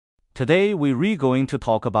Today we're going to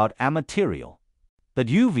talk about a material that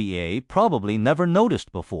UVA probably never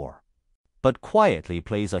noticed before, but quietly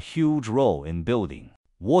plays a huge role in building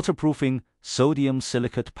waterproofing sodium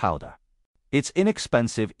silicate powder. It's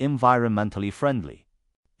inexpensive, environmentally friendly,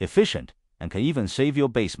 efficient, and can even save your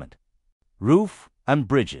basement, roof, and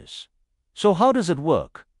bridges. So how does it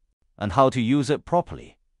work? And how to use it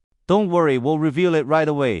properly? Don't worry, we'll reveal it right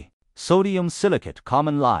away. Sodium silicate,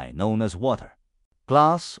 common lie known as water,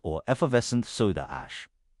 glass, or effervescent soda ash,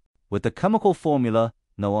 with the chemical formula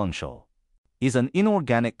NaOnSho, is an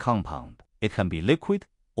inorganic compound. It can be liquid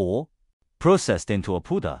or processed into a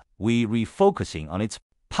powder. We're refocusing on its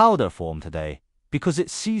powder form today because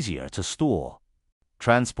it's easier to store,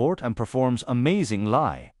 transport, and performs amazing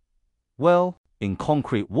lie well in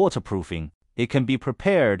concrete waterproofing. It can be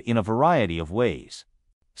prepared in a variety of ways,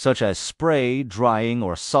 such as spray, drying,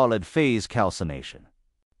 or solid phase calcination,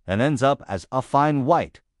 and ends up as a fine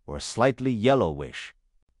white or slightly yellowish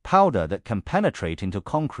powder that can penetrate into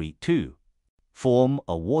concrete to form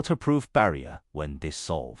a waterproof barrier when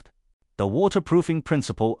dissolved. The waterproofing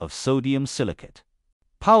principle of sodium silicate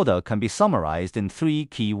powder can be summarized in 3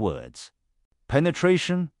 key words: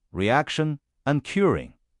 penetration, reaction, and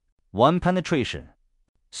curing. 1. Penetration.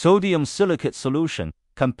 Sodium silicate solution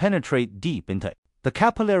can penetrate deep into the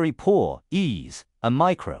capillary pore, ease, and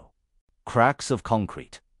micro cracks of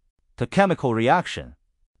concrete. The chemical reaction.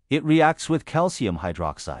 It reacts with calcium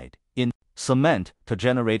hydroxide in cement to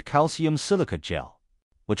generate calcium silicate gel,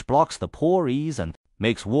 which blocks the pore ease and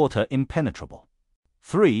makes water impenetrable.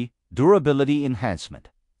 3. Durability enhancement.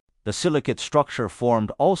 The silicate structure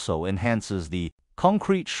formed also enhances the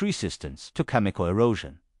concrete's resistance to chemical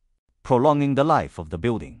erosion, prolonging the life of the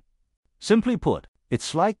building. Simply put,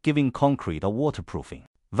 it's like giving concrete a waterproofing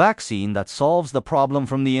vaccine that solves the problem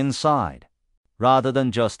from the inside, rather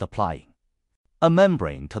than just applying a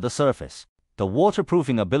membrane to the surface. The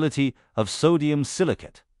waterproofing ability of sodium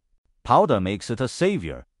silicate powder makes it a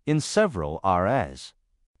savior in several areas.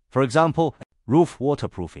 For example, roof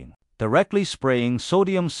waterproofing. Directly spraying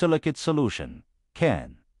sodium silicate solution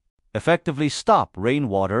can effectively stop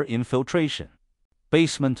rainwater infiltration.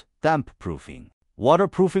 Basement damp proofing.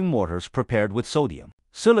 Waterproofing mortars prepared with sodium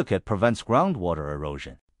silicate prevents groundwater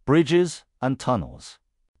erosion. Bridges and tunnels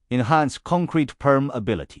enhance concrete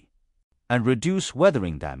permeability and reduce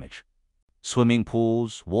weathering damage. Swimming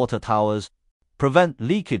pools, water towers prevent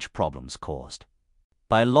leakage problems caused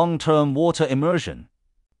by long-term water immersion.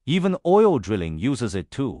 Even oil drilling uses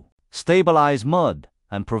it to stabilize mud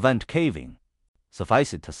and prevent caving.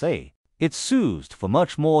 Suffice it to say, it's used for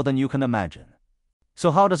much more than you can imagine.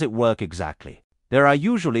 So how does it work exactly? There are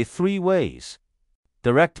usually 3 ways.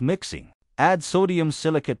 Direct mixing. Add sodium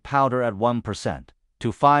silicate powder at 1%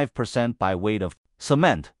 to 5% by weight of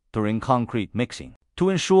cement during concrete mixing to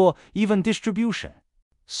ensure even distribution.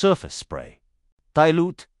 Surface spray.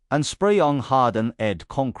 Dilute and spray on hardened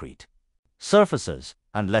concrete surfaces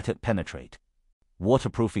and let it penetrate.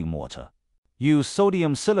 Waterproofing mortar. Use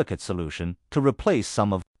sodium silicate solution to replace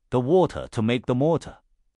some of the water to make the mortar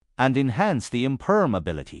and enhance the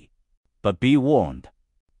impermeability. But be warned,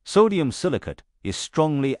 sodium silicate is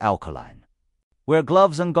strongly alkaline. Wear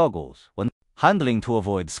gloves and goggles when handling to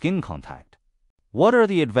avoid skin contact. What are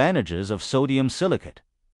the advantages of sodium silicate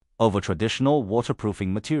over traditional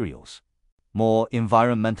waterproofing materials? More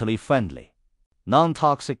environmentally friendly,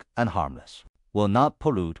 non-toxic and harmless, will not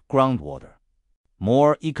pollute groundwater.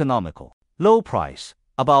 More economical, low price,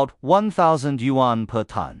 about 1,000 yuan per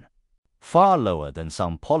ton, far lower than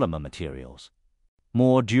some polymer materials.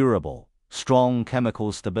 More durable, strong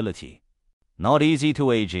chemical stability, not easy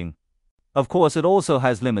to aging. Of course, it also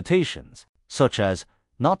has limitations, such as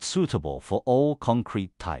not suitable for all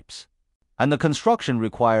concrete types, and the construction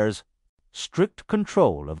requires strict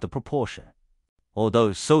control of the proportion.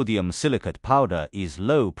 Although sodium silicate powder is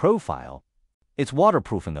low profile, its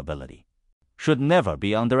waterproofing ability should never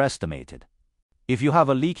be underestimated. If you have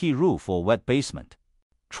a leaky roof or wet basement,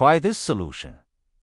 try this solution.